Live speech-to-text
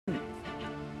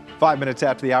5 minutes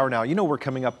after the hour now. You know, we're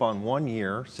coming up on 1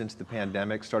 year since the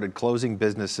pandemic started closing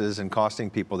businesses and costing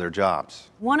people their jobs.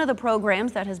 One of the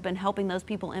programs that has been helping those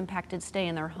people impacted stay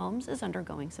in their homes is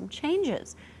undergoing some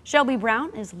changes. Shelby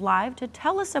Brown is live to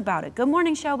tell us about it. Good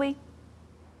morning, Shelby.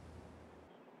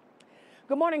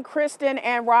 Good morning, Kristen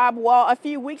and Rob. Well, a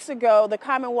few weeks ago, the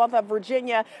Commonwealth of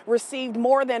Virginia received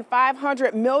more than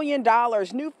 $500 million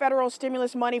new federal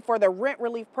stimulus money for the rent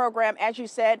relief program, as you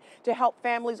said, to help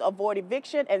families avoid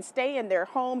eviction and stay in their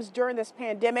homes during this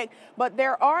pandemic. But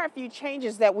there are a few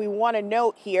changes that we want to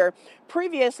note here.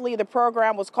 Previously, the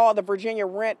program was called the Virginia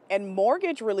Rent and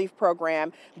Mortgage Relief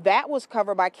Program. That was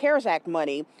covered by CARES Act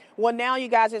money. Well, now, you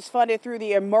guys, it's funded through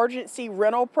the Emergency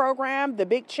Rental Program. The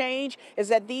big change is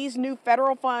that these new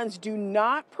federal funds do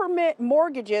not permit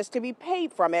mortgages to be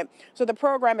paid from it. So the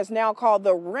program is now called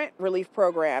the Rent Relief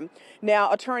Program.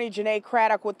 Now, attorney Janae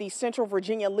Craddock with the Central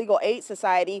Virginia Legal Aid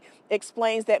Society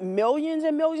explains that millions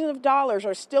and millions of dollars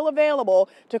are still available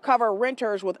to cover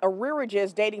renters with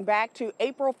arrearages dating back to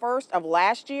April 1st of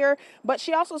last year. But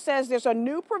she also says there's a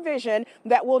new provision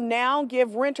that will now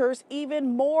give renters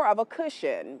even more of a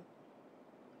cushion.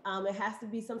 It has to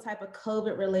be some type of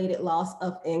COVID-related loss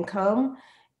of income.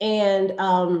 And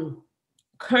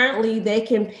currently they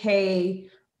can pay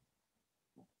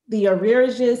the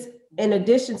arrearages in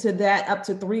addition to that up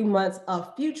to 3 months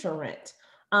of future rent.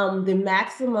 The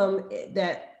maximum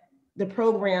that the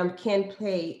program can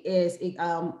pay is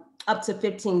up to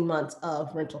 15 months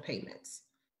of rental payments.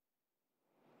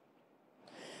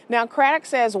 Now, Craddock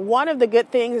says one of the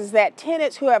good things is that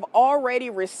tenants who have already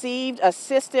received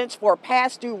assistance for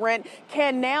past due rent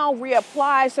can now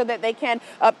reapply so that they can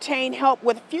obtain help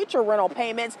with future rental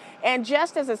payments. And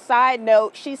just as a side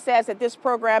note, she says that this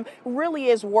program really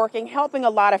is working, helping a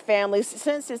lot of families.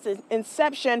 Since its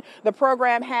inception, the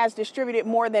program has distributed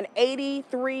more than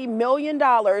 $83 million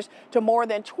to more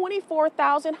than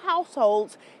 24,000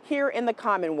 households here in the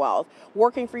Commonwealth.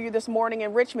 Working for you this morning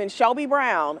in Richmond, Shelby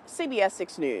Brown, CBS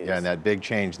 6 News. Yeah, and that big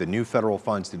change, the new federal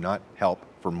funds do not help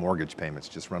for mortgage payments,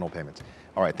 just rental payments.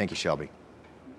 All right, thank you, Shelby.